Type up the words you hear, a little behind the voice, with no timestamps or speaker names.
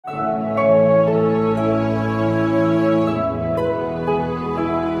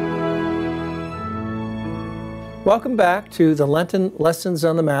Welcome back to the Lenten Lessons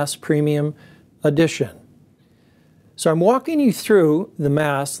on the Mass Premium Edition. So I'm walking you through the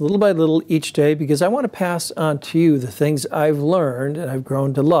Mass little by little each day because I want to pass on to you the things I've learned and I've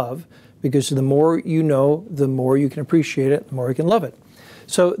grown to love, because the more you know, the more you can appreciate it, the more you can love it.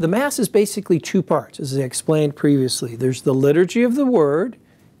 So the Mass is basically two parts, as I explained previously. There's the liturgy of the Word,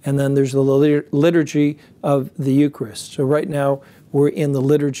 and then there's the liturgy of the Eucharist. So right now we're in the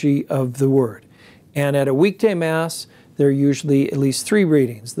liturgy of the Word. And at a weekday Mass, there are usually at least three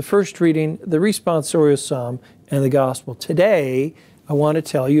readings. The first reading, the responsorial psalm, and the Gospel. Today, I want to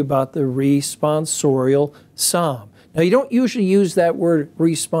tell you about the responsorial psalm. Now, you don't usually use that word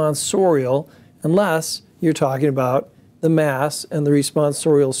responsorial unless you're talking about the Mass and the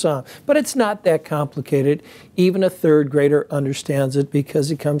responsorial psalm. But it's not that complicated. Even a third grader understands it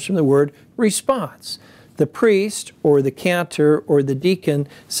because it comes from the word response. The priest or the cantor or the deacon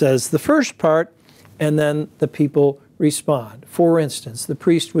says the first part, and then the people respond. For instance, the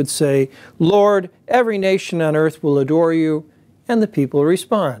priest would say, "Lord, every nation on earth will adore you," and the people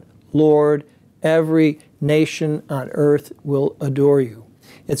respond, "Lord, every nation on earth will adore you."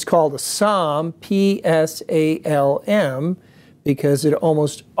 It's called a psalm, P-S-A-L-M, because it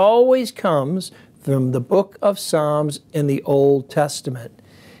almost always comes from the book of Psalms in the Old Testament.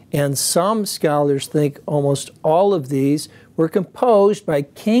 And some scholars think almost all of these were composed by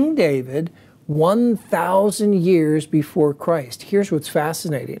King David 1,000 years before Christ. Here's what's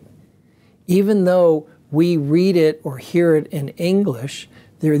fascinating. Even though we read it or hear it in English,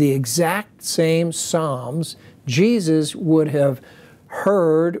 they're the exact same psalms Jesus would have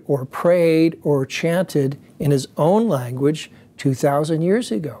heard or prayed or chanted in his own language 2,000 years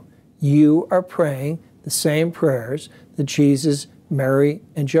ago. You are praying the same prayers that Jesus, Mary,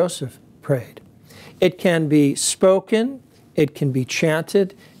 and Joseph prayed. It can be spoken, it can be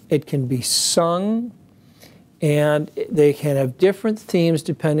chanted, it can be sung, and they can have different themes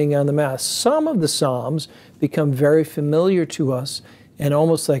depending on the Mass. Some of the Psalms become very familiar to us and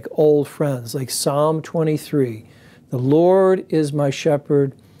almost like old friends, like Psalm 23. "The Lord is my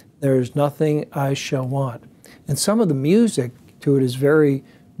shepherd, there is nothing I shall want." And some of the music to it is very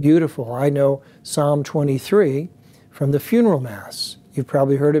beautiful. I know Psalm 23 from the funeral Mass. You've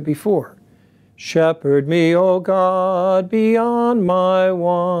probably heard it before. "Shepherd me, O God, beyond my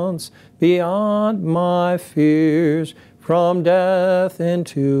wants, beyond my fears, from death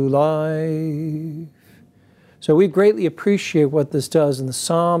into life." So we greatly appreciate what this does, and the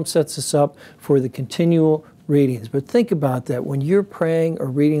psalm sets us up for the continual readings. But think about that. When you're praying or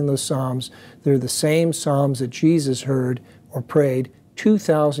reading those psalms, they're the same psalms that Jesus heard or prayed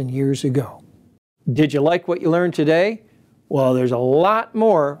 2,000 years ago. Did you like what you learned today? Well, there's a lot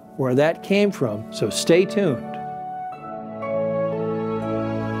more where that came from, so stay tuned.